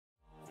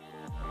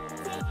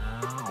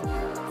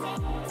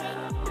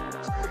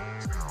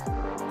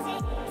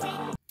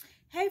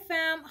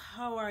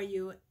how are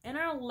you? In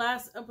our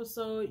last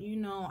episode,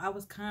 I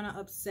was kind of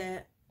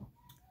upset.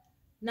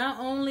 Not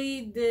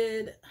only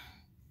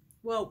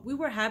we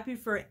were happy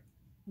for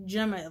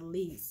Jemma at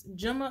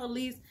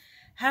least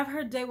have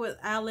her date with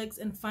Alex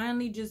and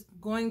finally just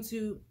going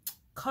to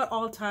cut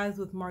all ties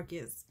with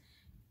Marcus.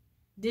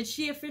 Did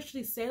she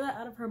officially say that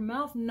out of her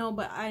mouth? No,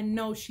 but I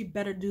know she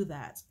better do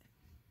that.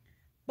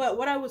 But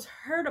what I was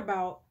heard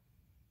about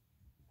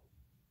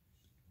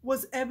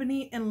was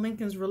Ebony and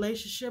Lincoln's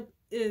relationship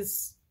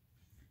is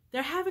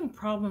they're having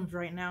problems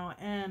right now,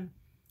 and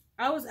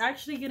I was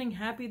actually getting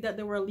happy that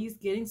they were at least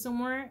getting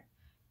somewhere,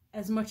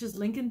 as much as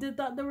Lincoln did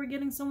thought they were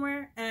getting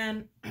somewhere.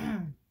 And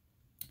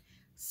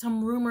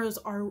some rumors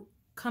are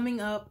coming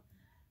up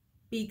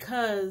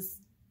because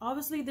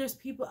obviously there's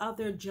people out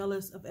there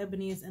jealous of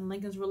Ebony's and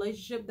Lincoln's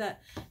relationship that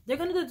they're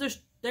gonna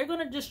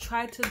just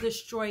try to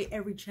destroy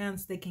every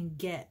chance they can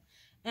get.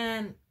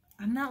 And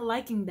I'm not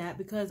liking that,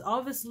 because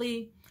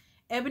obviously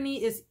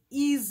Ebony is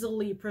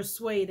easily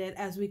persuaded,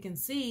 as we can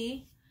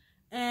see,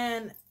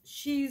 and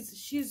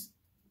she's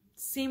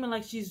seeming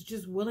like she's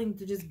just willing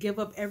to just give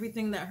up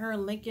everything that her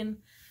and Lincoln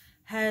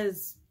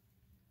has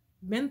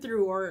been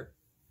through or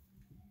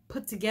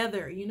put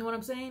together. You know what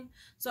I'm saying?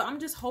 So I'm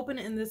just hoping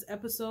in this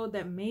episode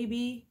that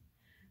maybe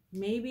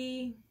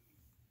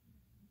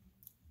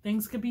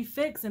things could be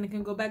fixed and it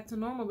can go back to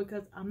normal,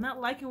 because I'm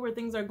not liking where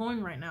things are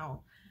going right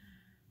now.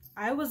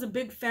 I was a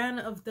big fan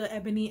of the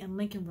Ebony and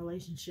Lincoln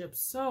relationship,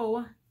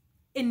 so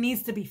it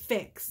needs to be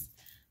fixed.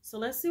 So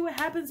let's see what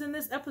happens in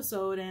this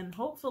episode, and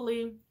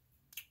hopefully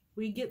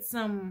we get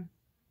some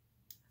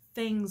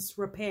things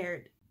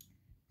repaired.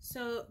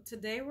 So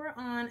today we're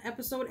on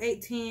episode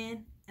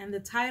 18, and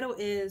the title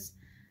is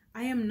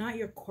I Am Not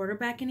Your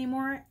Quarterback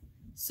Anymore.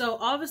 So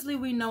obviously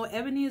we know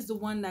Ebony is the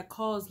one that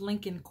calls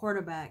Lincoln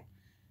quarterback,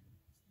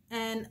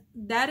 and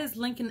that is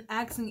Lincoln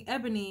asking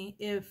Ebony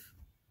if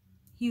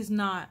he's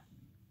not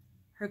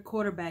her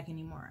quarterback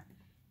anymore.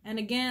 And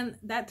again,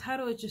 that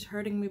title is just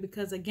hurting me,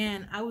 because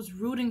again, I was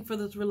rooting for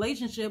this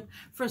relationship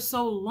for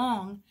so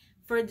long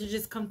for it to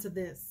just come to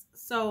this.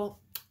 So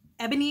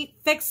Ebony,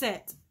 fix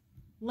it.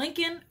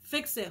 Lincoln,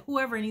 fix it.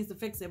 Whoever needs to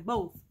fix it,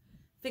 both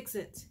fix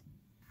it.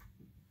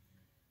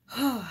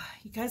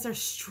 You guys are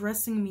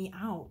stressing me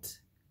out.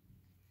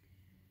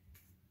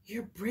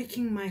 You're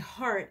breaking my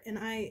heart, and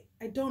I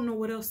don't know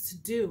what else to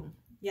do.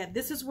 Yeah,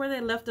 this is where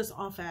they left us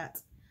off at,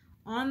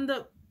 on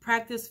the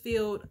practice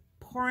field,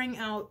 pouring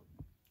out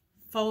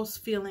false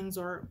feelings,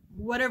 or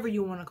whatever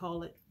you want to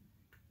call it.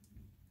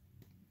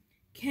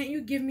 Can't you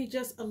give me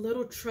just a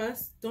little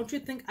trust? Don't you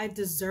think I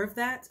deserve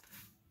that?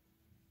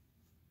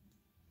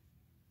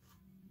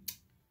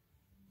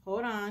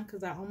 Hold on,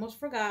 because I almost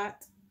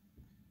forgot.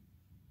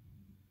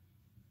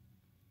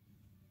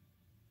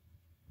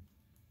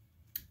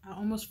 I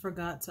almost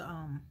forgot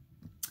to,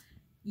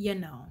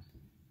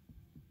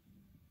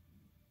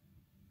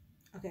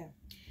 Okay.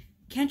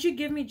 Can't you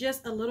give me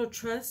just a little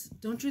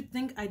trust? Don't you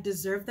think I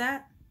deserve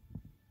that?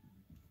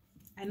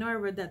 I know I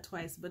read that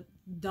twice, but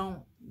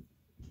don't.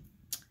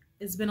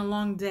 It's been a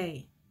long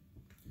day.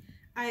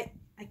 I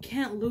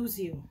can't lose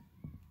you.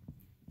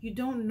 You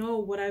don't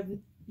know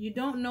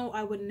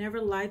I would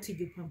never lie to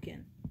you,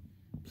 Pumpkin.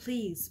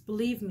 Please,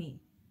 believe me.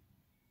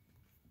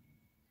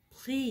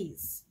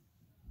 Please.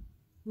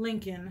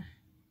 Lincoln.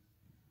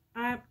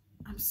 I'm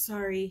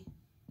sorry.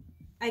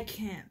 I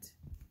can't.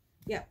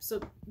 Yep, so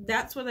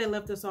that's where they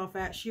left us off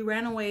at. She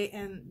ran away,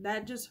 and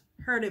that just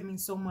hurted me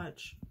so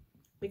much.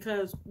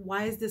 Because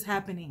why is this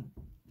happening?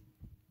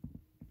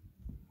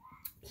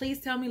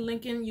 Please tell me,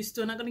 Lincoln, you're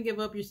still not going to give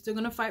up. You're still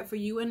going to fight for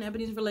you and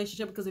Ebony's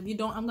relationship, because if you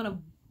don't, I'm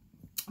going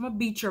to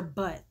beat your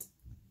butt.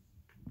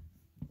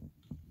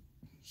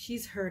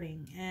 She's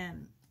hurting,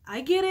 and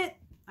I get it.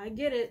 I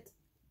get it.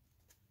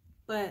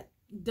 But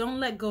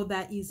don't let go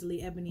that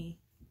easily, Ebony.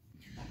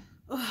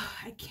 Oh,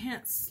 I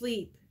can't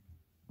sleep.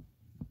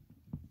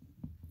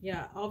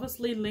 Yeah,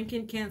 obviously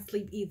Lincoln can't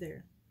sleep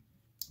either.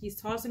 He's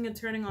tossing and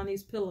turning on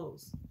these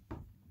pillows.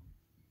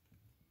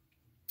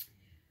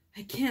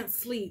 I can't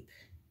sleep.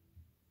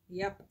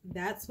 Yep,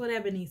 that's what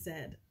Ebony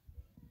said.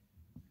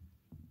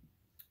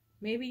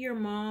 Maybe your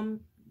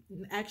mom...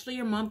 Actually,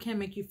 your mom can't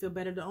make you feel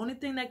better. The only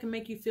thing that can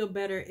make you feel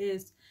better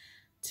is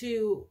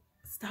to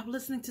stop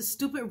listening to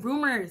stupid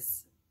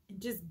rumors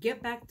and just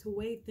get back to the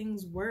way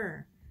things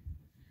were.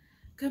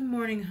 Good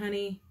morning,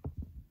 honey.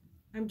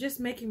 I'm just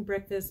making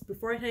breakfast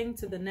before heading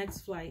to the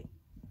next flight.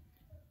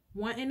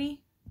 Want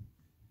any?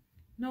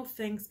 No,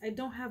 thanks. I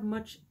don't have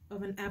much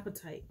of an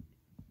appetite.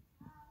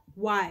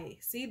 Why?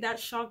 See, that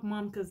shocked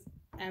Mom, because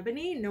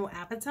Ebony, no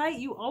appetite?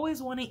 You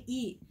always want to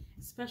eat,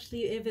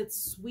 especially if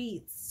it's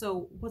sweet.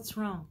 So, what's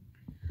wrong?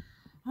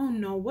 Oh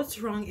no, what's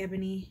wrong,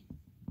 Ebony?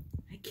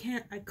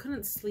 I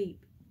couldn't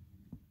sleep.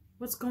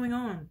 What's going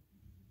on?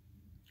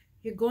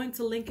 You're going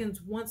to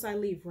Lincoln's once I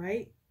leave,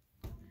 right?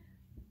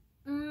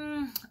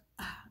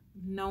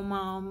 No,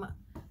 Mom.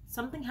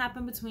 Something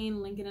happened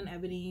between Lincoln and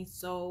Ebony,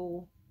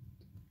 so...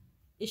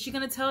 Is she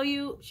gonna tell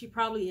you? She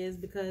probably is,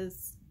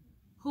 because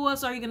who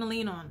else are you gonna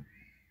lean on?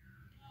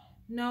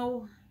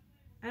 No,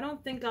 I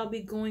don't think I'll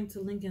be going to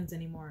Lincoln's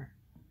anymore.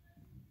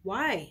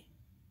 Why?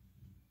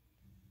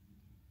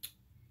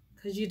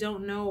 Because you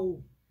don't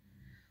know.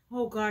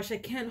 Oh gosh, I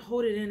can't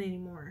hold it in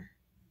anymore.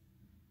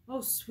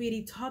 Oh,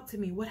 sweetie, talk to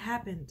me. What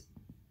happened?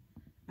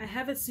 I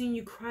haven't seen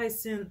you cry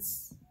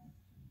since...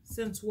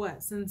 Since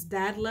what? Since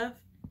Dad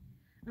left?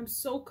 I'm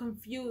so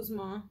confused,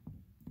 Ma.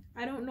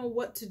 I don't know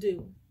what to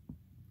do.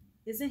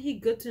 Isn't he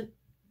good to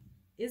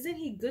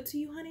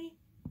you, honey?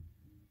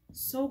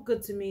 So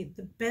good to me.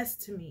 The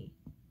best to me.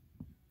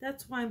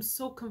 That's why I'm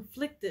so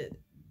conflicted.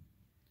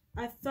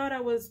 I thought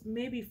I was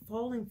maybe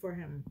falling for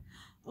him.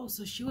 Oh,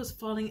 so she was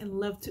falling in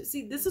love too.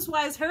 See, this is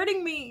why it's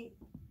hurting me.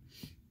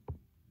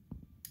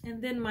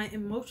 And then my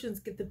emotions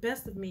get the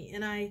best of me,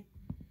 and I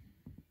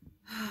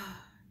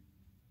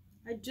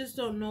just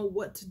don't know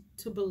what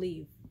to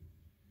believe.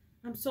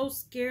 I'm so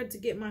scared to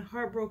get my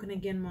heart broken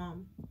again,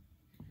 Mom.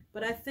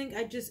 But I think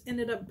I just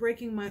ended up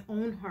breaking my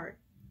own heart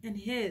and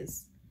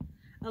his.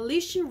 At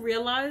least she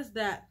realized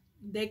that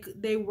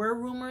they were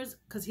rumors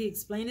because he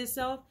explained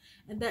himself,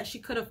 and that she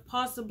could have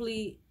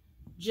possibly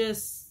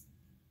just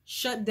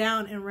shut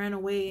down and ran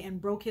away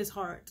and broke his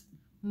heart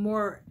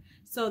more.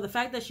 So the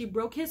fact that she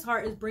broke his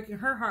heart is breaking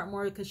her heart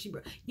more because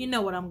you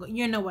know what I'm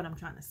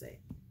trying to say.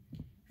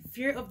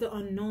 Fear of the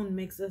unknown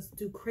makes us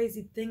do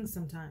crazy things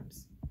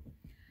sometimes.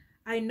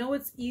 I know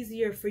it's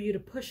easier for you to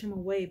push him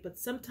away, but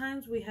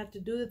sometimes we have to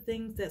do the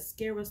things that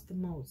scare us the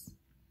most.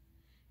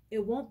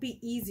 It won't be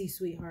easy,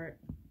 sweetheart,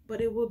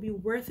 but it will be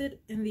worth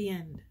it in the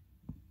end.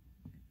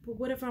 But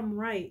what if I'm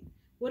right?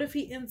 What if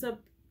he ends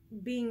up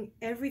being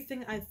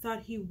everything I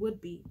thought he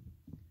would be?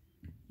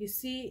 You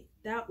see,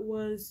 that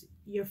was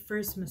your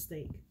first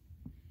mistake.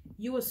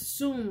 You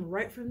assumed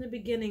right from the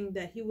beginning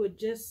that he would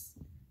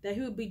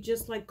be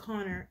just like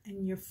Connor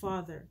and your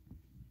father.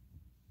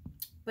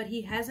 But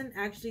he hasn't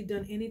actually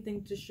done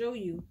anything to show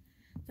you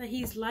that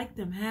he's like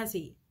them, has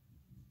he?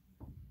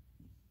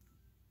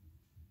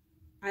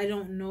 I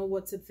don't know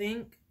what to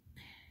think.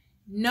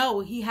 No,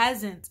 he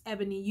hasn't,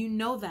 Ebony. You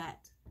know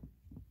that.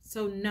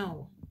 So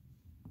no.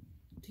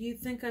 Do you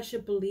think I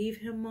should believe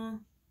him, Ma?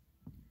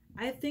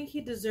 I think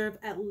he deserves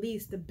at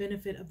least the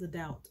benefit of the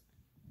doubt.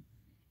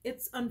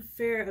 It's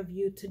unfair of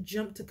you to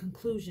jump to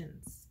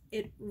conclusions.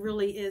 It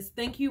really is.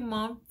 Thank you,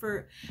 Mom,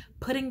 for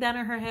putting that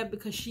in her head,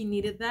 because she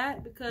needed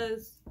that.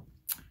 Because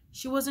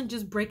she wasn't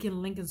just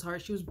breaking Lincoln's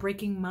heart. She was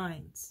breaking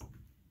mine's.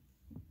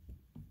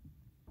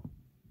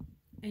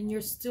 And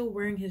you're still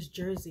wearing his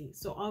jersey.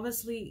 So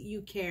obviously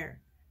you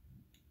care.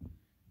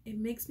 It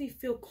makes me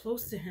feel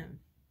close to him.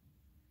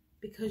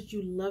 Because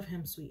you love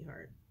him,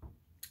 sweetheart.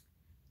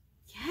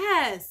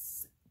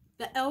 Yes!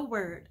 The L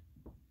word.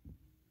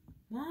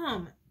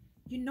 Mom,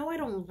 you know I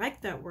don't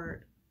like that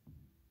word.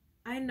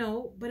 I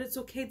know, but it's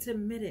okay to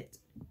admit it.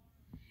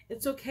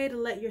 It's okay to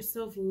let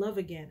yourself love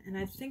again, and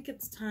I think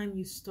it's time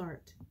you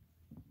start.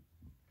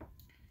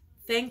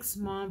 Thanks,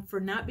 Mom,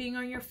 for not being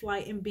on your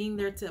flight and being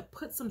there to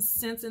put some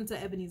sense into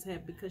Ebony's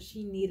head, because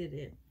she needed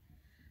it.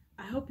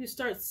 I hope you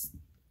start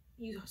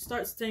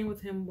staying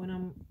with him when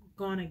I'm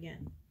gone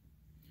again.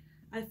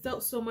 I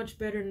felt so much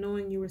better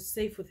knowing you were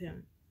safe with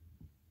him.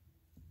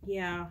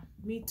 Yeah,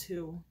 me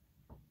too.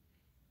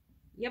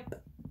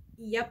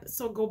 Yep,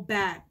 so go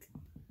back.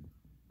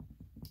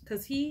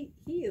 Because he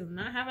is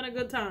not having a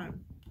good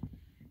time.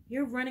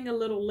 You're running a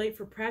little late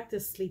for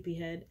practice,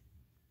 sleepyhead.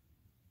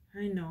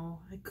 I know,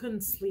 I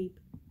couldn't sleep.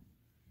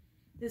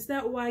 Is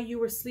that why you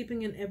were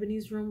sleeping in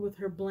Ebony's room with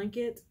her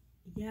blanket?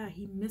 Yeah,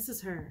 he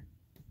misses her.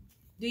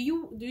 Do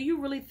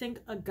you really think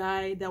a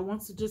guy that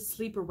wants to just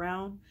sleep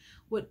around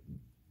would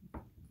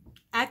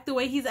act the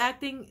way he's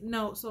acting?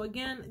 No. So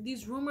again,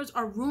 these rumors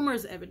are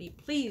rumors, Ebony.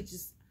 Please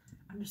just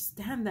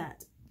understand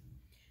that.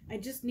 I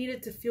just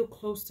needed to feel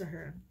close to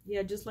her.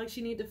 Yeah, just like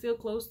she needed to feel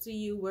close to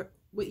you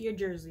with your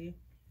jersey.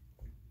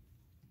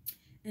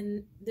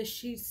 And the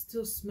sheets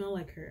still smell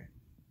like her.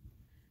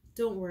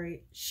 Don't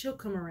worry, she'll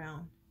come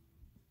around.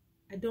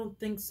 I don't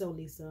think so,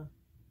 Lisa.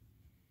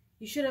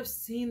 You should have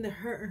seen the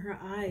hurt in her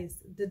eyes,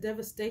 the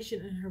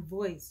devastation in her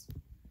voice.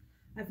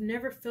 I've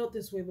never felt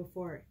this way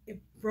before.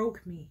 It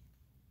broke me.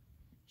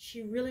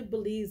 She really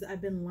believes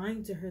I've been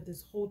lying to her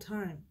this whole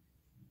time.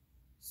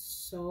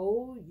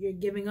 So, you're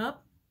giving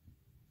up?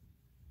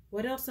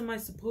 What else am I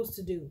supposed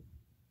to do?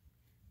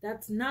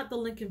 That's not the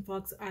Lincoln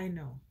Fox I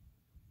know.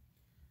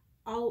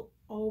 I'll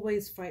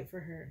always fight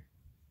for her.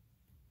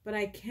 But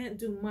I can't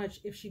do much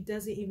if she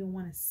doesn't even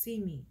want to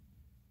see me.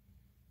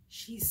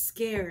 She's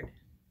scared.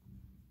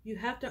 You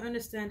have to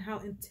understand how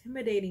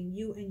intimidating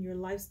you and your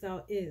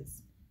lifestyle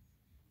is.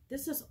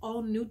 This is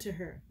all new to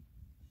her.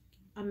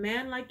 A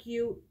man like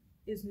you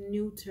is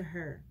new to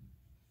her.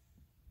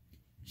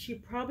 She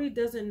probably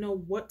doesn't know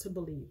what to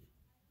believe.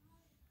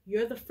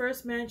 You're the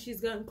first man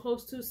she's gotten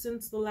close to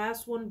since the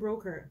last one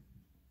broke her.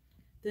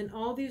 Then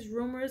all these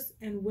rumors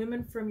and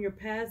women from your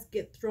past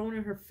get thrown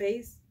in her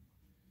face.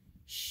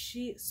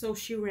 So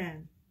she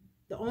ran.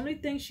 The only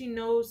thing she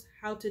knows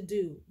how to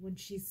do when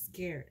she's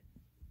scared.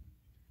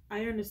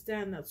 I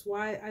understand. That's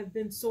why I've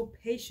been so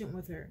patient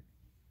with her.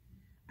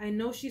 I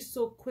know she's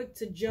so quick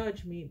to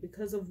judge me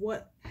because of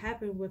what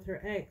happened with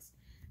her ex,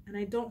 and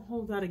I don't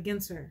hold that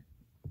against her.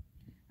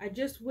 I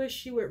just wish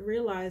she would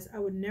realize I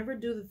would never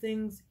do the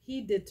things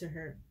he did to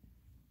her.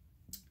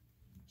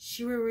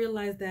 She will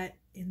realize that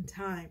in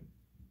time.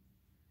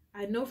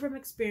 I know from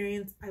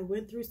experience I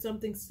went through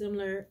something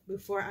similar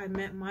before I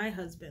met my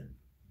husband.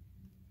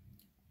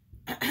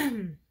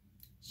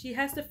 She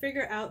has to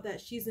figure out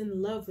that she's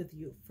in love with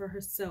you for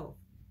herself.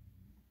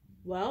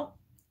 Well,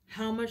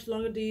 how much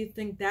longer do you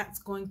think that's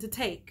going to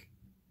take?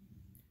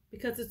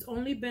 Because it's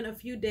only been a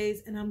few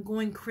days and I'm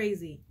going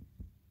crazy.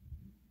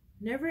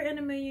 Never in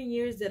a million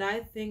years did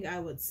I think I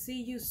would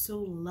see you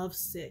so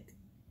lovesick.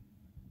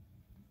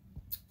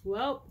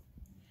 Well,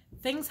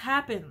 things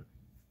happen.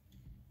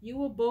 You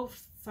will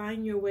both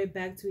find your way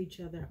back to each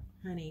other,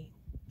 honey.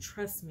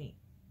 Trust me.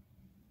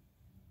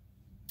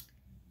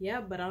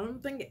 Yeah, but I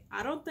don't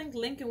think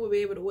Lincoln will be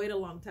able to wait a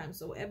long time.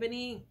 So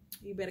Ebony,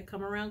 you better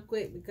come around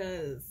quick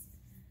because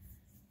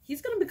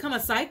he's gonna become a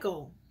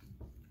psycho.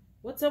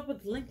 What's up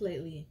with Link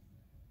lately?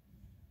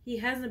 He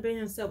hasn't been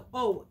himself.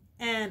 Oh,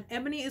 and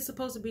Ebony is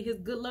supposed to be his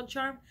good luck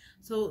charm.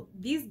 So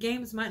these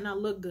games might not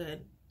look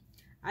good.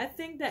 I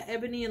think that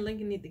Ebony and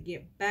Lincoln need to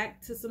get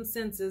back to some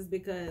senses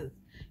because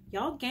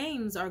y'all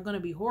games are going to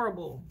be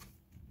horrible.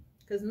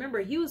 Because remember,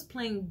 he was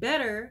playing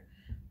better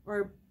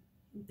or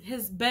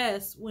his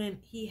best when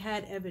he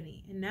had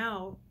Ebony. And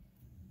now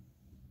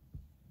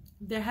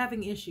they're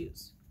having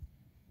issues.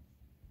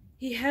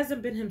 He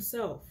hasn't been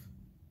himself.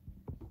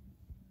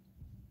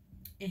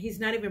 And he's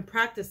not even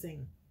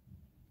practicing.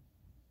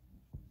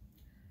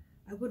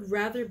 I would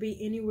rather be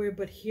anywhere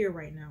but here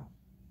right now.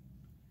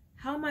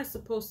 How am I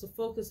supposed to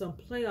focus on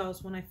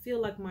playoffs when I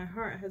feel like my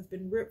heart has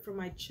been ripped from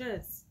my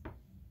chest?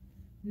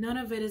 None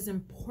of it is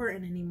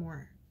important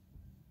anymore.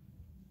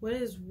 What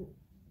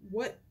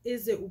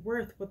is it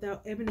worth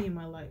without Ebony in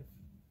my life?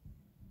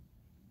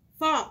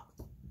 Fuck!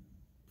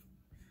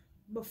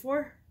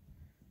 Before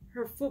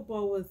her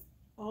football was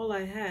all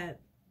I had.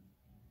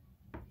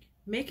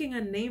 Making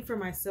a name for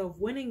myself,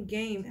 winning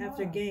game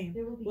after game,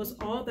 was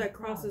all that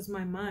crosses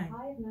my mind.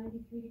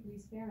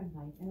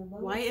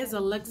 Why is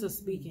Alexa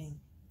speaking?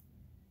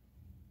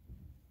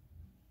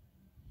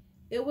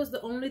 It was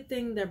the only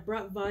thing that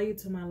brought value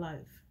to my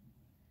life.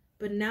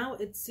 But now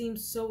it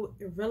seems so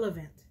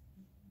irrelevant.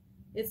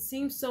 It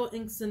seems so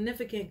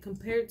insignificant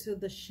compared to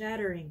the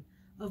shattering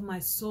of my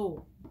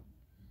soul.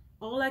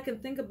 All I can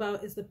think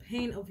about is the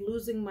pain of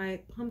losing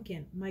my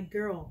pumpkin, my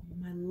girl,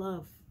 my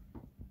love.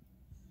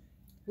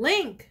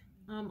 Link!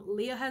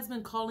 Leah has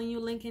been calling you,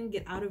 Lincoln.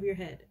 Get out of your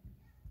head.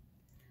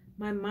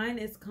 My mind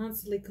is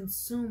constantly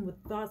consumed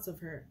with thoughts of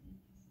her.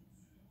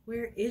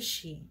 Where is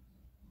she?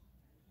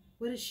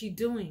 What is she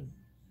doing?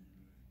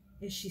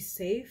 Is she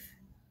safe?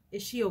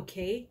 Is she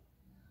okay?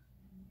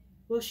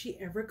 Will she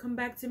ever come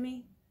back to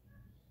me?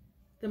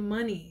 The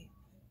money,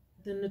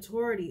 the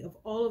notoriety of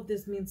all of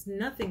this means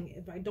nothing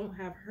if I don't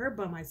have her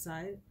by my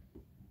side.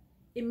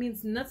 It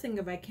means nothing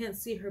if I can't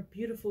see her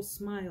beautiful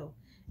smile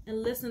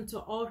and listen to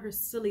all her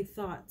silly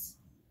thoughts.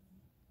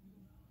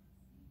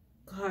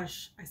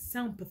 Gosh, I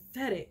sound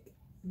pathetic.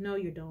 No,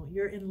 you don't.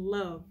 You're in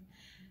love.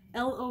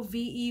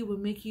 LOVE will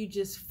make you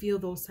just feel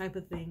those type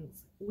of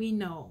things. We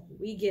know.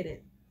 We get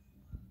it.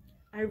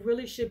 I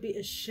really should be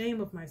ashamed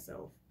of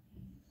myself.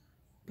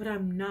 But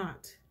I'm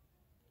not.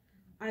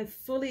 I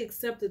fully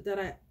accepted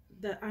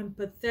that I'm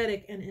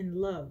pathetic and in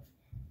love.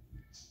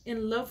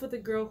 In love with a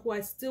girl who I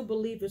still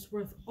believe is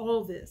worth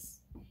all this.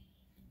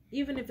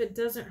 Even if it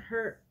doesn't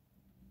hurt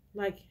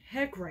like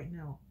heck right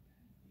now.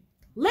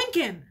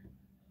 Lincoln!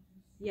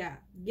 Yeah,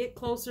 get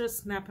closer,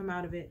 snap him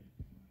out of it.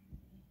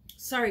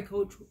 Sorry,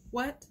 coach.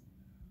 What?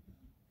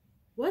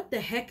 What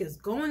the heck is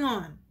going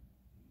on?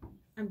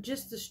 I'm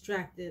just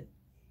distracted.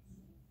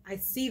 I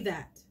see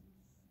that.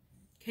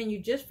 Can you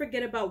just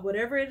forget about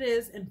whatever it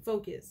is and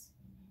focus?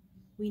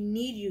 We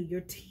need you.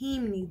 Your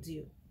team needs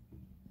you.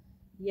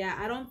 Yeah,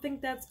 I don't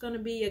think that's going to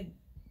be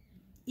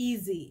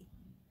easy.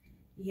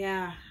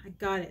 Yeah, I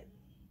got it.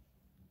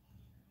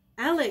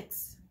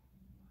 Alex,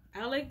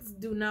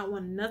 do not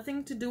want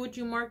nothing to do with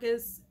you,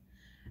 Marcus.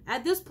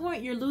 At this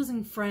point, you're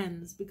losing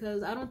friends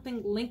because I don't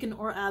think Lincoln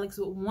or Alex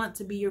would want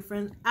to be your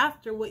friends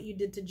after what you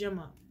did to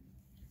Jemma.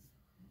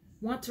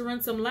 Want to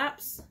run some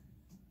laps?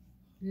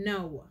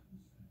 No.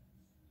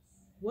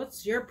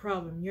 What's your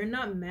problem? You're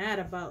not mad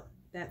about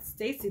that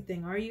Stacy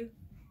thing, are you?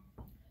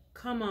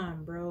 Come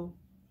on, bro.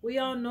 We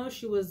all know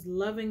she was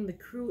loving the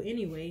crew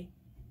anyway.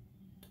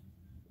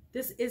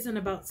 This isn't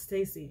about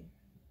Stacy.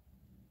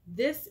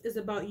 This is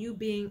about you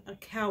being a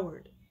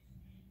coward.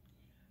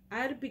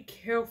 I'd be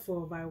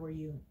careful if I were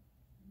you.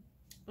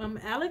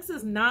 Alex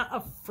is not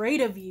afraid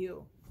of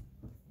you.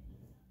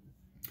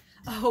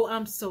 Oh,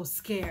 I'm so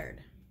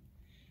scared.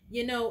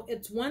 You know,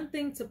 it's one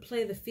thing to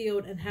play the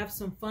field and have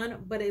some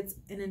fun, but it's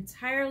an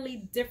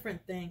entirely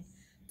different thing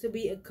to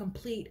be a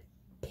complete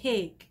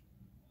pig.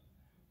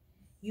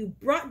 You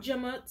brought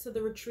Jemma to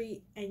the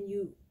retreat and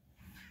you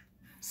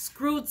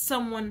screwed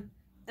someone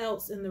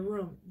else in the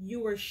room.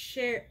 You were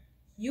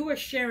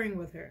sharing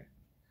with her.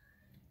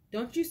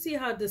 Don't you see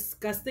how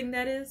disgusting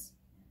that is?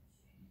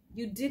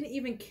 You didn't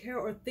even care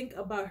or think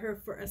about her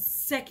for a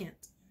second.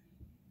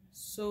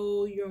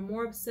 So you're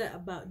more upset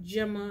about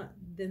Jemma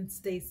than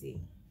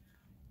Stacy.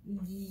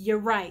 You're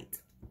right.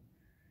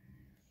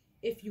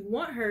 If you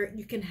want her,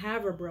 you can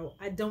have her, bro.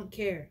 I don't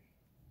care.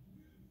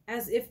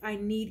 As if I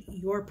need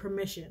your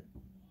permission.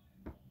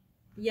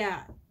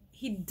 Yeah,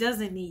 he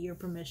doesn't need your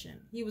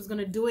permission. He was going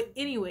to do it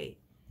anyway.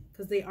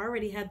 Because they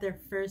already had their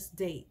first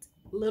date.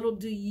 Little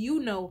do you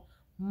know,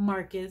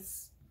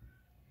 Marcus.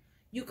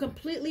 You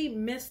completely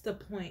missed the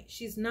point.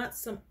 She's not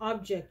some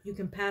object you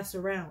can pass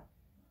around.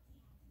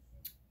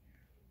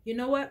 You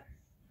know what?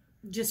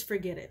 Just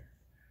forget it.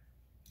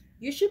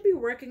 You should be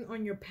working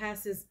on your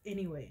passes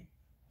anyway.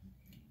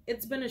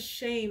 It's been a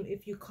shame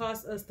if you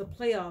cost us the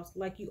playoffs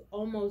like you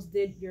almost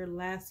did your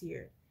last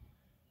year.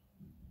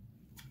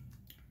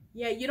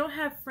 Yeah, you don't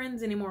have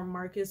friends anymore,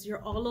 Marcus.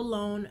 You're all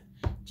alone.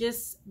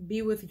 Just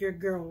be with your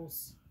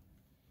girls.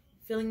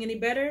 Feeling any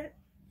better?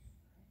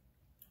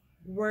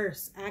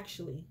 Worse,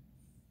 actually.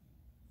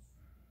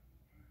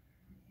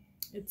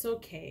 It's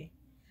okay.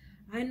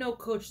 I know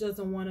Coach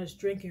doesn't want us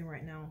drinking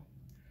right now,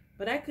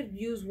 but I could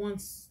use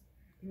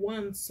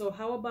one, so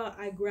how about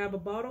I grab a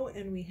bottle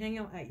and we hang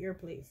out at your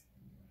place?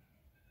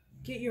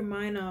 Get your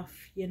mind off,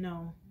 you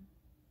know.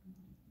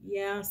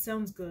 Yeah,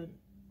 sounds good.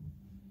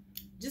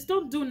 Just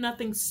don't do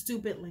nothing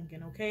stupid,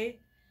 Lincoln, okay?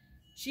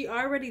 She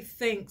already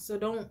thinks, so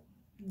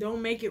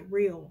don't make it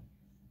real.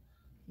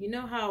 You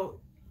know how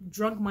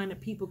drunk-minded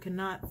people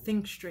cannot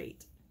think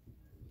straight.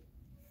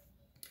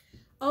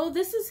 Oh,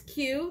 this is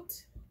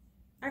cute.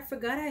 I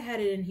forgot I had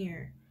it in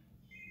here.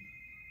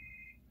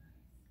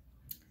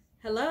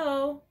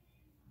 Hello?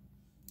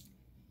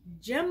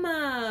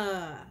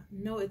 Jemma.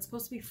 No, it's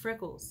supposed to be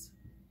Freckles.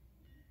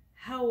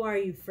 How are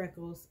you,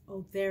 Freckles?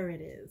 Oh, there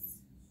it is.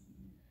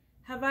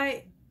 Have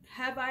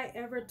I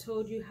ever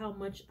told you how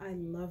much I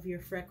love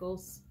your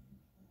Freckles?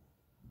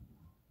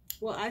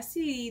 Well, I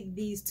see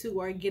these two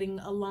are getting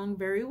along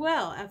very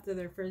well after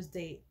their first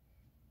date.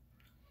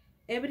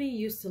 Ebony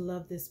used to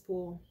love this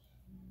pool.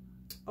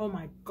 Oh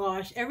my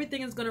gosh,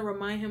 everything is going to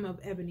remind him of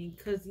Ebony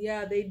because,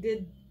 yeah, they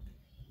did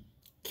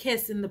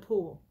kiss in the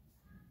pool.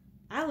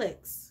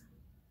 Alex,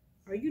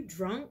 are you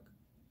drunk?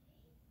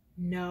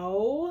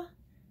 No.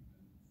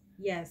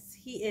 Yes,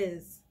 he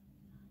is.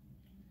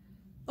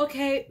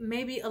 Okay,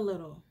 maybe a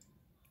little.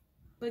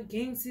 But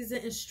game season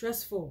is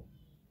stressful.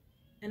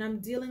 And I'm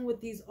dealing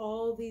with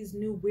all these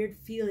new weird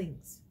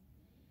feelings.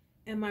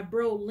 And my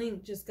bro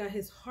Link just got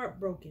his heart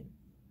broken.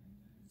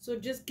 So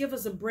just give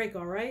us a break,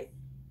 all right?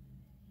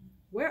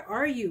 Where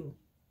are you?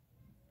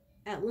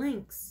 At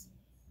Link's.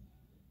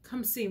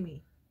 Come see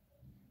me.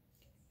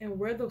 And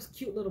wear those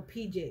cute little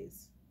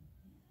PJs.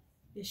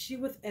 Is she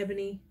with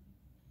Ebony?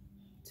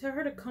 Tell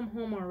her to come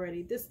home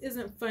already. This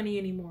isn't funny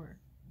anymore.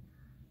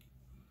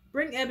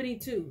 Bring Ebony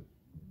too.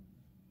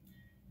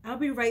 I'll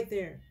be right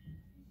there.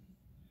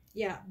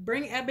 Yeah,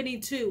 bring Ebony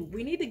too.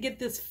 We need to get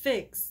this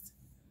fixed.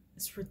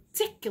 It's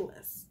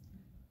ridiculous.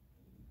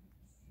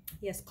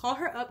 Yes, call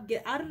her up.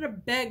 Get out of the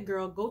bed,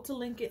 girl. Go to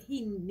Lincoln.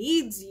 He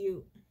needs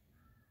you.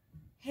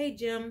 Hey,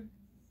 Jim.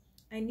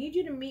 I need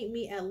you to meet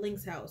me at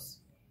Link's house.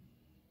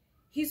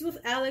 He's with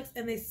Alex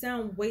and they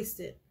sound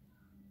wasted.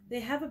 They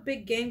have a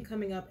big game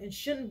coming up and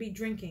shouldn't be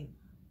drinking.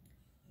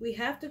 We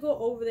have to go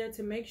over there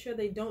to make sure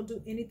they don't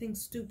do anything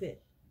stupid.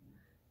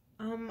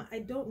 I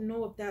don't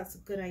know if that's a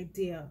good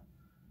idea.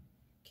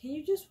 Can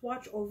you just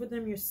watch over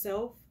them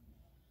yourself?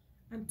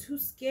 I'm too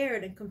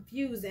scared and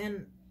confused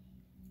and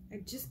I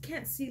just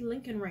can't see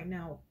Lincoln right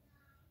now.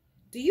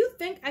 Do you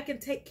think I can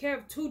take care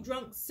of 2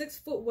 drunk, 6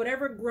 foot,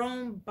 whatever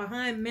grown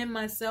behind men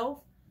myself?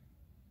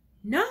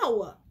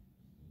 No!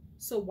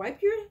 So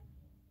wipe your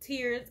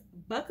tears,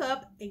 buck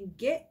up, and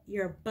get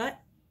your butt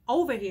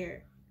over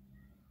here.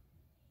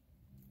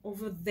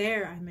 Over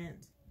there, I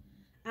meant.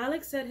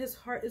 Alex said his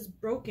heart is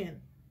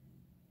broken.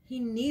 He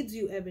needs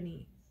you,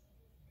 Ebony.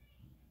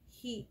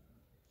 He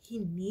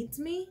needs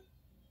me?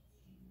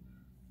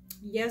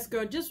 Yes,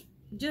 girl,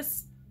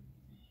 just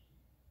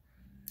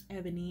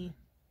Ebony.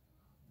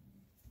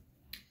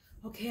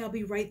 Okay, I'll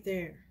be right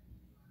there.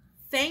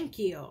 Thank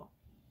you.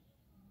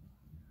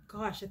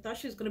 Gosh, I thought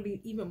she was going to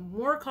be even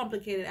more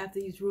complicated after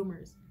these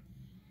rumors.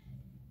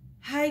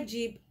 Hi,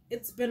 Jeep.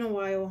 It's been a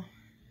while.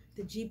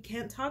 The Jeep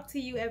can't talk to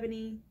you,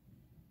 Ebony.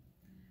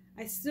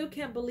 I still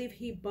can't believe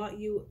he bought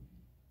you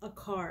a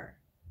car.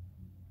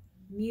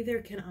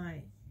 Neither can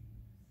I.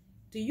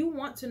 Do you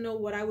want to know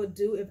what I would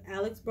do if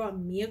Alex brought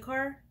me a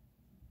car?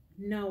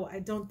 No, I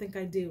don't think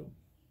I do.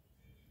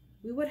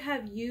 We would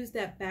have used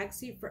that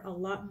backseat for a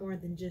lot more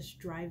than just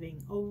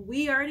driving. Oh,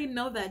 we already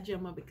know that,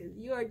 Jemma, because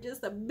you are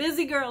just a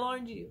busy girl,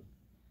 aren't you?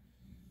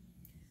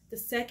 The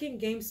second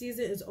game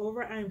season is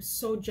over. I am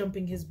so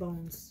jumping his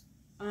bones.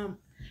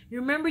 You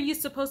remember you're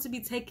supposed to be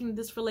taking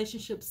this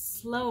relationship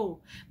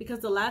slow because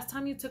the last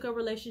time you took a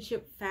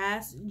relationship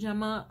fast,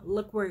 Jemma,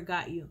 look where it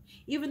got you.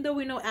 Even though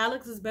we know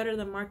Alex is better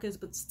than Marcus,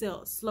 but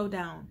still, slow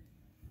down.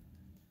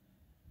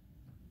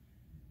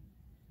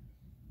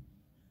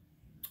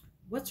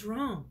 What's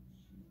wrong?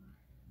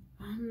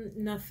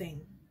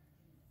 Nothing.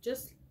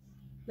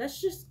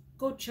 Let's just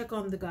go check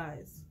on the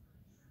guys.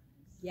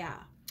 Yeah.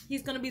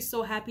 He's gonna be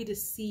so happy to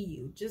see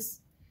you.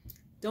 Just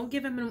don't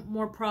give him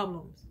more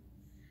problems.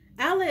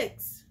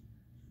 Alex!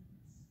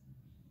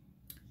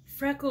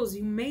 Freckles,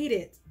 you made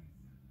it.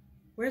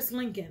 Where's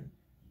Lincoln?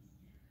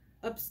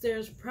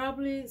 Upstairs,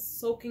 probably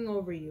soaking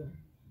over you.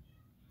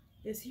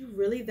 Is he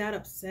really that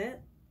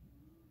upset?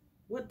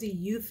 What do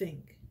you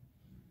think?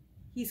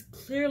 He's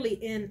clearly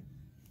in...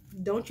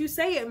 Don't you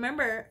say it.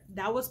 Remember,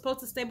 that was supposed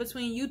to stay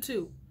between you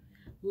two.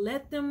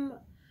 Let them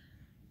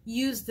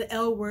use the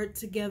L word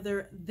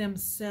together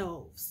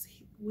themselves.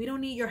 We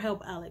don't need your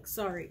help, Alex.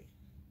 Sorry.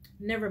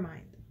 Never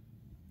mind.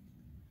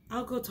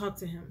 I'll go talk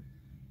to him.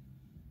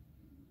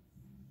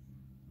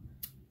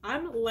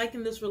 I'm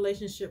liking this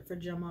relationship for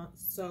Jemma,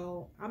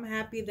 so I'm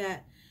happy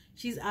that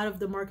she's out of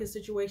the Marcus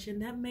situation.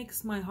 That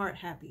makes my heart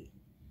happy.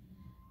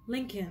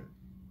 Lincoln.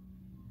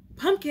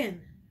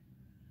 Pumpkin.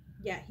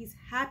 Yeah, he's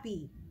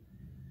happy.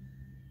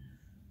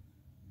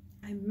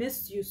 I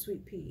missed you,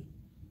 Sweet Pea.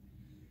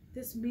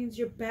 This means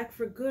you're back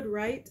for good,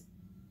 right?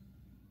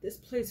 This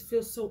place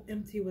feels so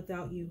empty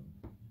without you.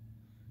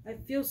 I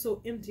feel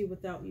so empty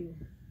without you.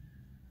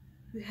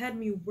 You had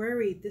me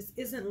worried. This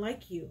isn't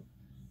like you.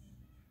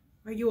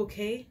 Are you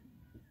okay?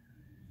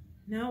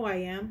 Now I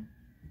am.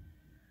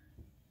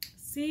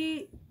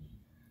 See,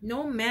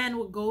 no man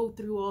would go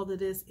through all of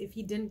this if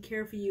he didn't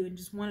care for you and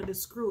just wanted to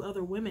screw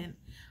other women.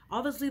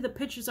 Obviously, the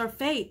pictures are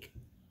fake.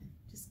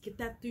 Just get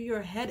that through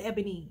your head,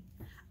 Ebony.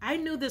 I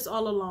knew this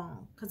all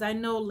along because I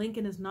know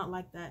Lincoln is not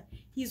like that.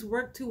 He's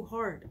worked too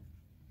hard.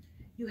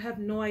 You have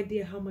no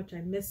idea how much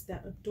I miss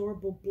that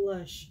adorable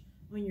blush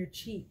on your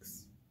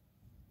cheeks.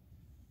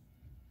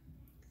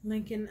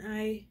 Lincoln,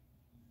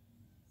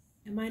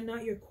 am I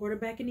not your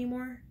quarterback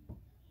anymore?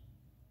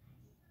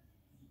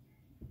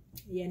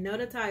 You know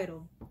the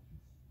title.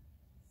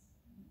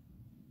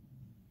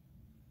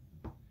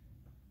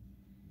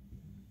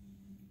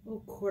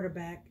 Oh,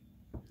 quarterback.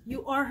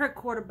 You are her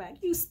quarterback.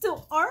 You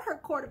still are her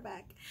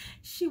quarterback.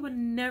 She would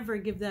never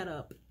give that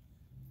up.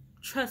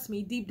 Trust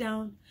me, deep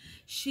down,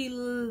 she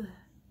LOVE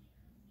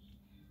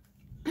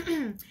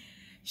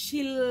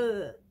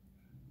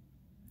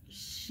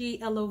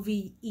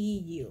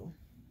you.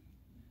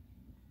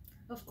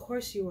 Of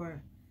course you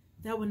are.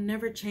 That would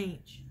never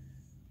change.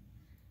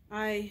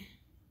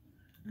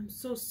 I'm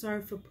so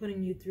sorry for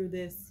putting you through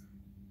this.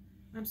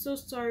 I'm so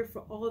sorry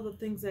for all the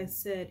things I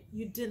said.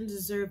 You didn't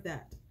deserve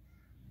that.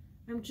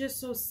 I'm just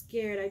so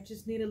scared. I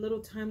just need a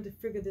little time to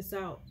figure this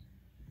out.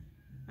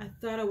 I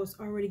thought I was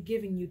already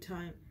giving you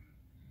time.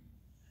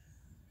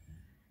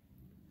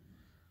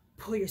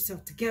 Pull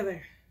yourself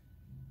together.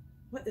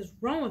 What is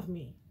wrong with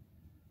me?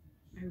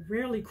 I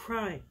rarely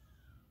cry.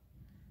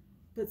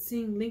 But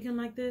seeing Lincoln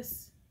like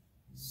this,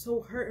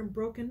 so hurt and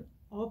broken,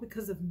 all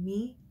because of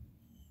me,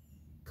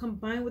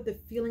 combined with the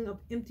feeling of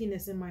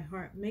emptiness in my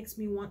heart, makes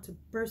me want to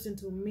burst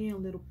into a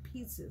million little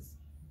pieces.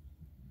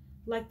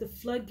 Like the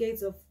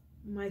floodgates of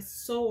my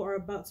soul are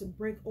about to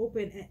break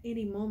open at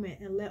any moment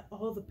and let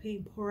all the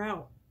pain pour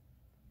out.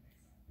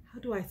 How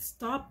do I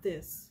stop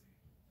this?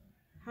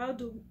 How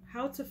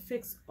to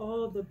fix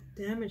all the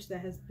damage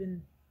that has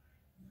been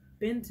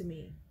to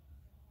me?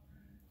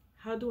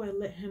 How do I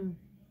let him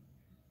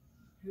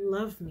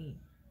love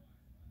me?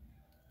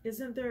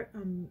 Isn't there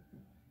a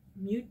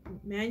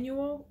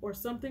manual or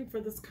something for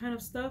this kind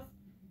of stuff?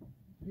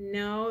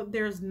 No,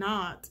 there's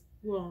not.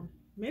 Well,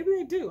 maybe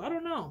they do. I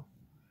don't know.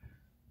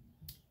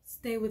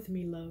 Stay with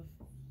me, love.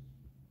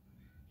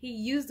 He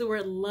used the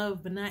word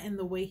love, but not in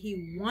the way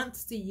he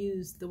wants to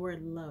use the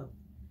word love.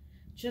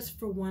 Just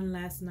for one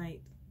last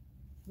night.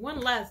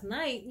 One last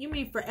night? You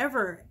mean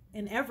forever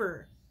and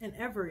ever and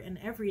ever and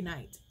every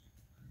night?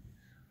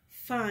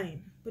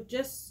 Fine, but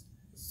just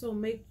so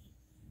make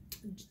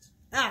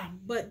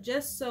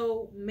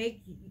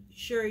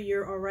sure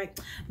you're all right.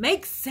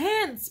 Makes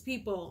sense,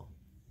 people.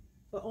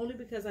 But only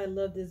because I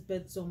love this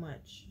bed so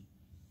much.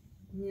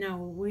 No,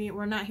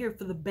 we're not here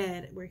for the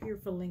bed. We're here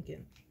for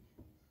Lincoln.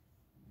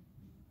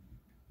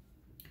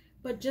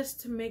 But just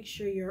to make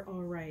sure you're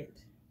all right.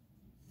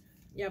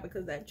 Yeah,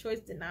 because that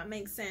choice did not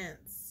make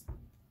sense.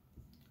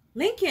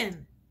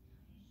 Lincoln,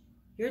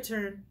 your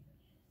turn.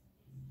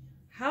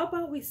 How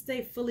about we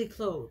stay fully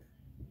clothed?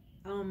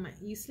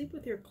 You sleep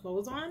with your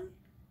clothes on?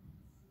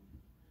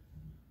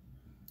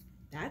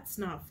 That's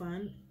not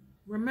fun.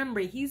 Remember,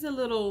 he's a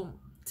little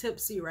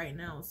tipsy right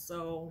now,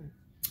 so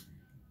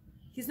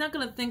he's not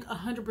going to think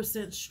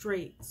 100%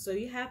 straight. So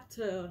you have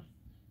to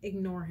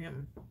ignore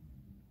him.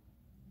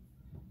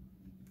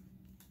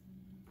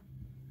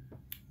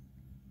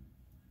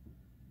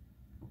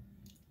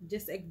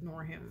 Just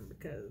ignore him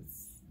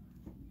because...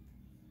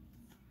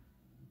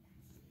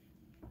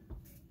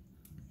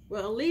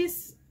 Well, at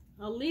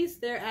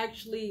least they're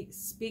actually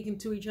speaking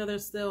to each other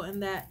still,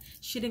 and that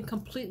she didn't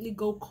completely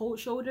go cold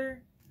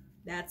shoulder.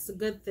 That's a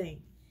good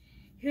thing.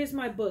 Here's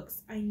my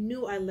books. I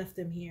knew I left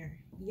them here.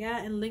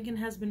 Yeah, and Lincoln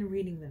has been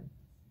reading them.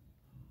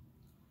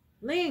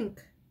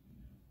 Link.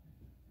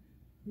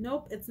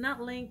 Nope, it's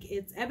not Link.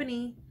 It's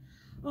Ebony.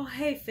 Oh,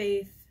 hey,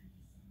 Faith.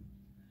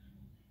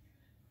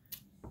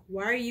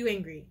 Why are you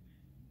angry?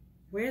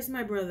 Where's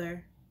my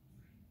brother?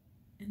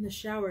 In the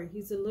shower.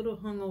 He's a little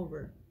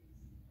hungover.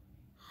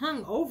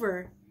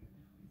 Hungover?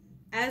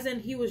 As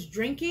in he was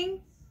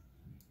drinking?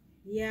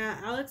 Yeah,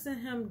 Alex and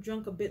him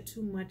drank a bit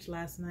too much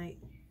last night.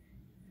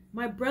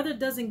 My brother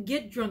doesn't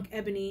get drunk,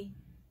 Ebony.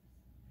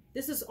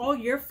 This is all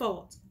your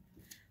fault.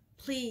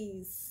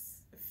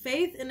 Please.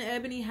 Faith and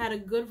Ebony had a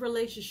good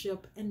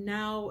relationship, and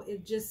now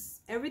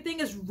everything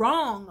is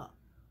wrong.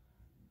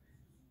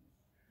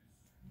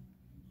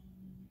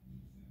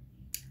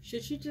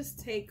 Should she just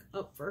take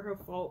up for her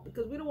fault?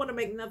 Because we don't want to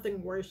make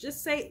nothing worse.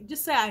 Just say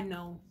I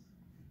know.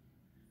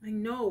 I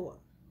know.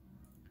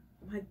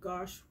 Oh my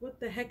gosh, what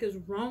the heck is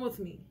wrong with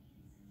me?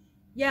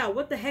 Yeah,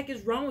 what the heck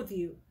is wrong with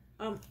you?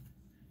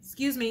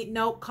 Excuse me.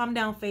 No, calm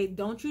down, Faith.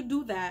 Don't you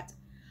do that.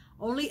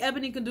 Only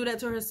Ebony can do that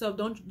to herself.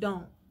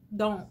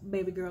 Don't,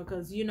 baby girl,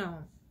 because you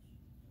know.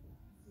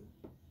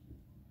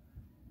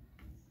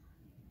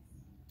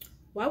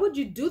 Why would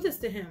you do this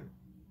to him?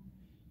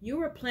 You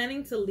were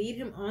planning to lead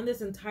him on this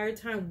entire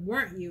time,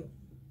 weren't you?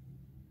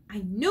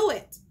 I knew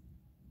it.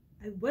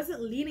 I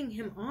wasn't leading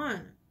him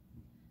on.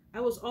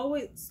 I was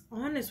always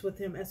honest with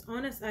him, as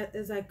honest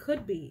as I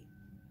could be.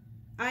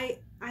 I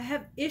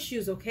have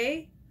issues,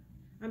 okay?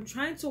 I'm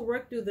trying to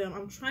work through them.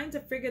 I'm trying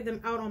to figure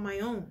them out on my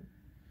own.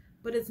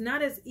 But it's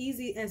not as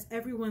easy as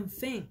everyone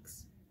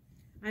thinks.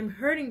 I'm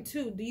hurting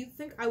too. Do you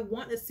think I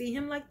want to see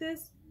him like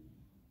this?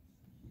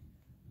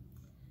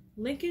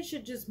 Lincoln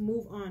should just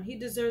move on. He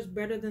deserves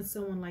better than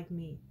someone like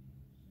me.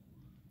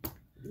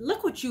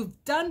 Look what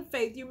you've done,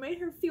 Faith. You made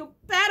her feel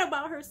bad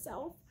about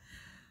herself.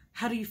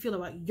 How do you feel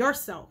about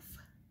yourself?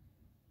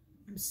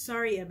 I'm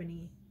sorry,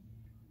 Ebony.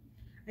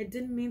 I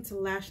didn't mean to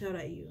lash out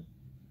at you.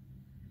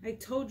 I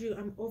told you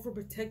I'm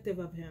overprotective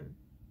of him.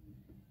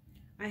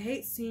 I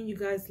hate seeing you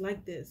guys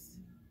like this.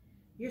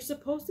 You're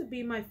supposed to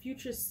be my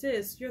future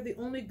sis. You're the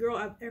only girl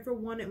I've ever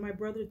wanted my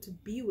brother to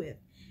be with.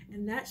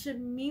 And that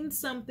should mean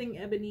something,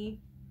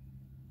 Ebony.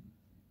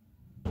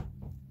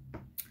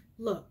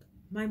 Look,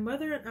 my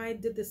mother and I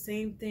did the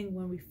same thing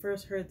when we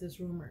first heard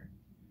this rumor.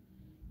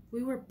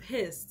 We were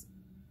pissed.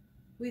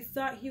 We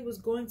thought he was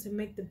going to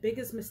make the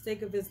biggest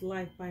mistake of his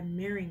life by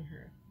marrying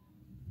her.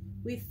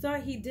 We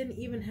thought he didn't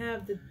even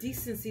have the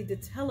decency to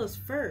tell us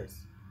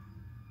first.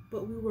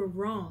 But we were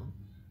wrong.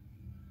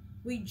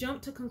 We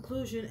jumped to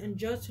conclusion and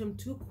judged him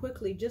too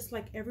quickly, just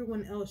like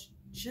everyone else,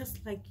 just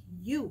like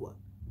you.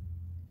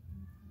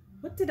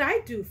 What did I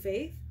do,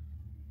 Faith?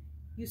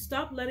 You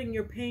stopped letting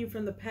your pain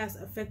from the past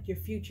affect your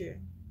future.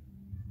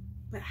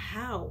 But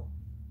how?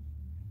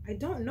 I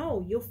don't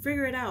know. You'll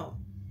figure it out.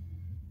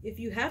 If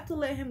you have to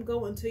let him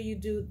go until you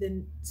do,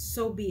 then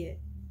so be it.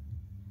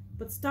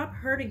 But stop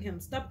hurting him.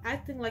 Stop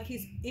acting like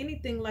he's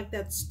anything like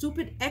that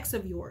stupid ex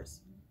of yours.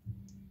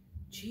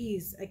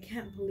 Jeez, I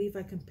can't believe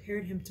I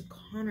compared him to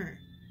Connor.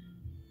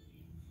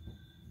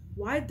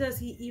 Why does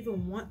he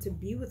even want to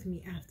be with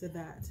me after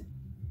that?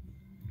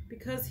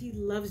 Because he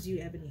loves you,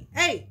 Ebony.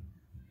 Hey!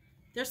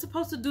 They're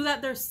supposed to do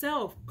that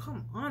themselves.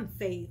 Come on,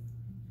 Faith.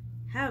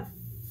 Have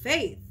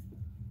faith.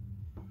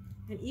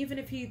 And even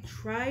if he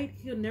tried,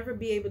 he'll never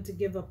be able to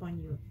give up on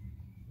you.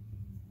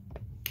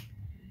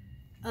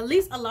 At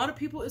least a lot of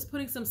people is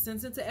putting some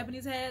sense into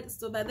Ebony's head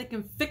so that they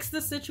can fix the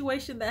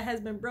situation that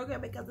has been broken,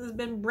 because it's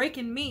been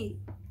breaking me.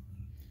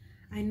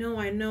 I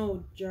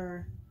know,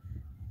 Jar.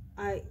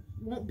 I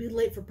won't be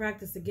late for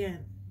practice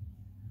again.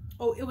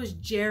 Oh, it was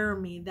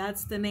Jeremy.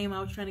 That's the name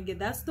I was trying to get.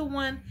 That's the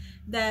one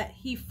that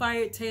he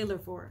fired Taylor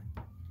for.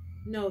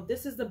 No,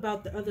 this is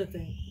about the other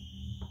thing.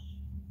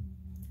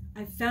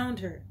 I found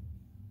her.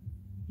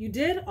 You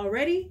did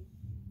already?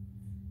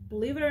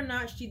 Believe it or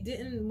not, she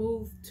didn't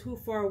move too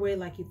far away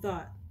like you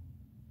thought.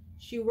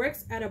 She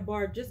works at a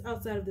bar just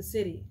outside of the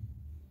city.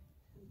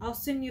 I'll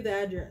send you the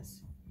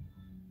address.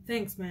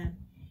 Thanks, man.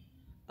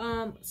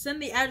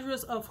 Send the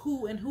address of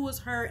who and who is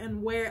her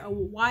and where or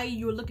why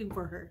you're looking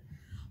for her.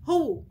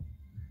 Who?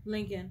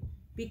 Lincoln.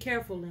 Be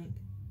careful, Link.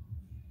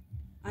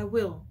 I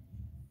will.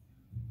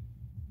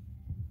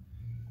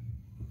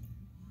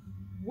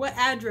 What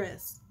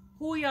address?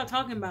 Who are y'all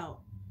talking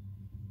about?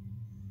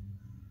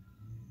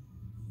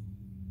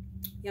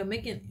 Yeah,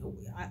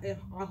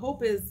 I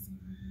hope is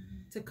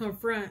to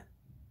confront.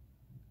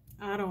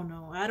 I don't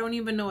know. I don't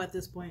even know at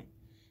this point.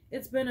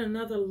 It's been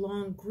another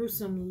long,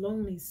 gruesome,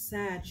 lonely,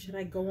 sad, should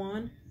I go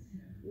on,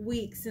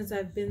 week since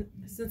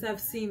I've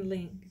seen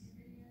Link.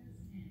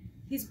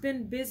 He's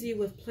been busy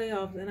with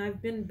playoffs, and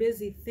I've been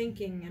busy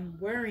thinking and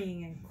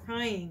worrying and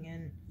crying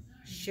and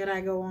should I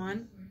go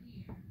on?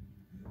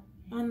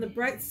 On the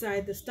bright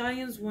side, the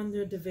Stallions won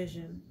their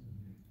division.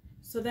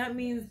 So that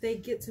means they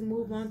get to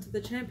move on to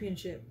the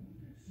championship.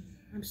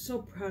 I'm so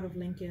proud of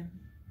Lincoln.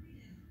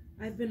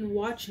 I've been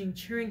watching,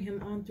 cheering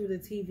him on through the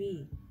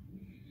TV.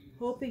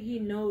 Hoping he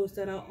knows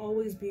that I'll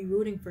always be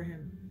rooting for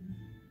him.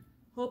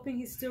 Hoping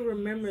he still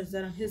remembers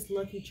that I'm his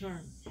lucky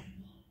charm.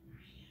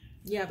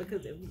 Yeah,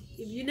 because if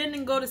you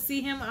didn't go to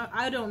see him,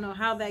 I don't know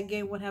how that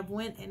game would have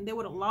went, and they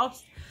would have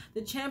lost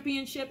the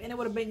championship, and it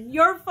would have been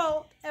your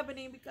fault,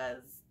 Ebony,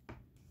 because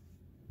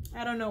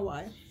I don't know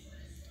why.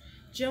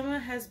 Jemma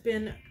has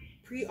been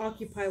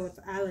preoccupied with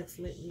Alex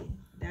lately.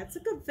 That's a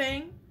good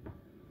thing.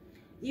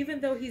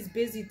 Even though he's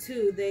busy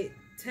too, they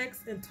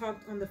text and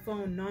talked on the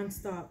phone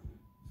nonstop.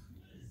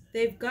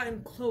 They've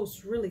gotten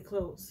close, really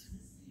close.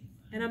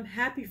 And I'm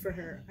happy for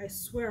her. I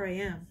swear I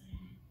am.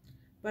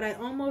 But I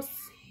almost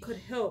could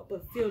help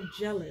but feel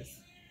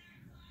jealous.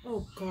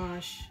 Oh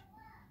gosh.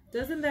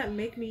 Doesn't that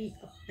make me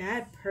a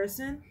bad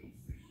person?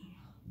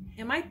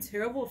 Am I a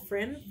terrible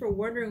friend for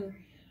wondering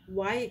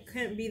why it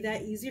couldn't be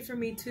that easy for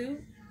me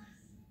too?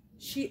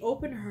 She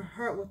opened her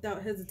heart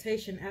without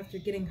hesitation after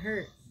getting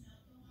hurt.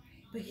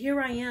 But here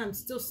I am,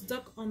 still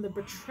stuck on the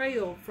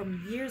betrayal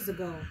from years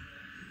ago.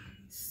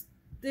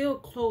 Still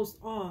closed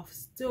off,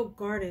 still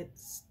guarded,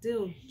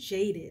 still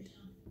jaded.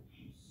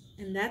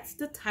 And that's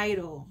the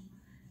title.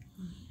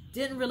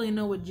 Didn't really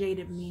know what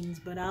jaded means,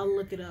 but I'll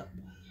look it up.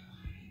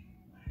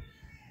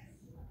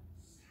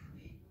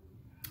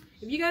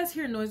 If you guys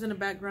hear noise in the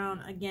background,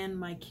 again,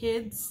 my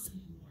kids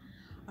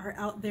are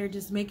out there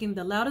just making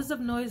the loudest of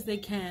noise they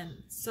can.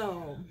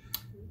 So,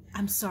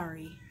 I'm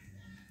sorry.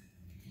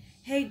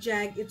 Hey,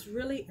 Jag, it's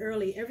really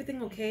early.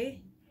 Everything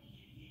okay?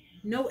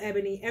 No,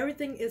 Ebony,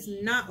 everything is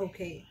not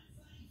okay.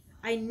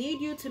 I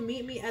need you to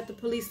meet me at the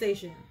police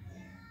station.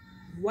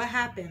 What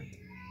happened?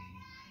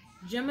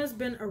 Jemma's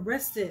been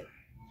arrested.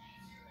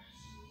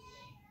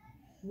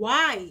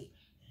 Why?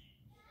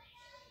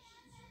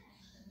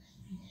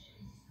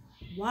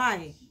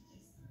 Why?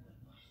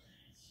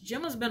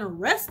 Jemma's been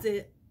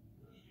arrested?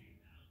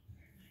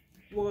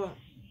 Well,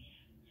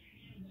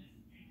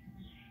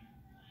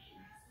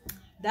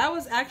 that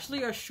was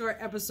actually a short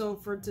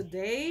episode for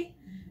today.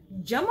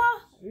 Jemma,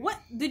 what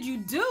did you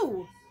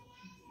do?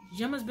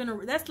 Jemma's been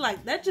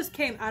that just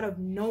came out of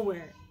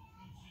nowhere.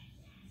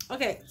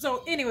 Okay,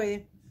 so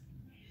anyway,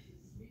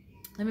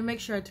 let me make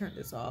sure I turn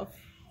this off.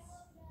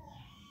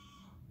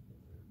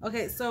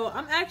 Okay, so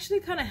I'm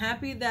actually kind of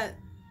happy that,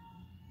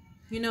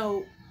 you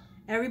know,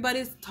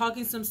 everybody's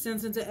talking some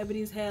sense into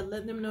Ebony's head,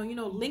 letting them know, you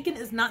know, Lincoln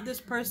is not this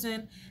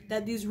person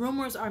that these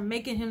rumors are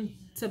making him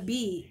to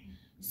be.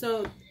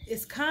 So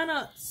it's kind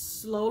of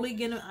slowly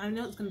getting, I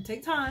know it's going to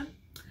take time.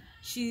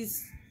 She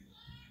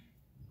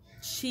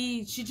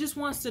just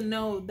wants to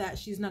know that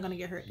she's not going to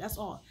get hurt. That's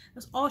all.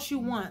 That's all she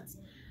wants.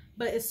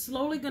 But it's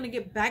slowly going to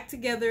get back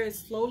together. It's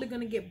slowly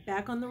going to get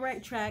back on the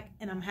right track.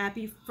 And I'm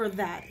happy for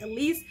that. At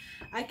least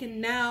I can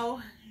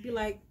now be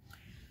like,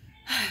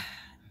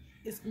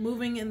 it's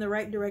moving in the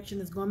right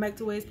direction. It's going back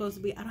to where it's supposed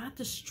to be. I don't have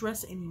to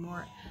stress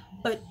anymore.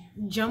 But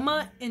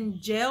Jemma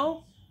in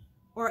jail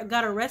or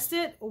got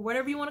arrested or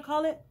whatever you want to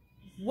call it.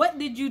 What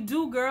did you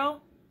do,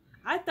 girl?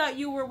 I thought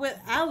you were with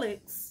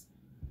Alex.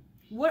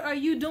 What are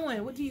you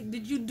doing?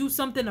 Did you do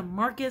something to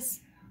Marcus?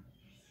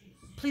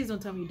 Please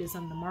don't tell me you did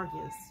something to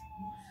Marcus.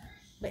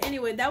 But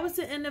anyway, that was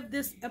the end of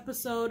this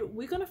episode.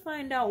 We're going to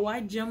find out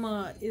why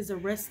Jemma is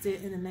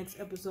arrested in the next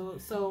episode.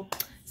 So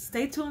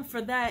stay tuned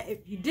for that.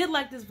 If you did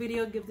like this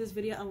video, give this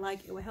video a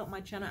like. It will help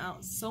my channel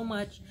out so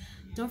much.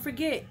 Don't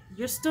forget,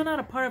 you're still not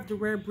a part of the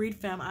Rare Breed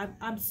fam.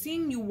 I'm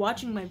seeing you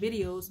watching my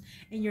videos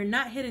and you're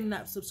not hitting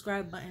that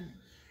subscribe button.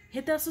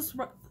 Hit that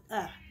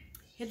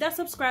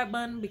subscribe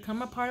button.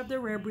 Become a part of the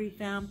Rare Breed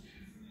fam.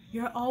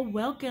 You're all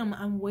welcome.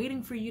 I'm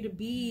waiting for you to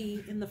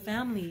be in the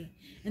family.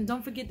 And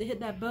don't forget to hit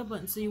that bell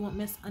button so you won't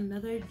miss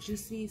another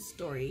juicy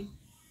story.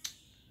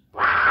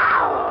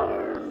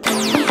 Wow.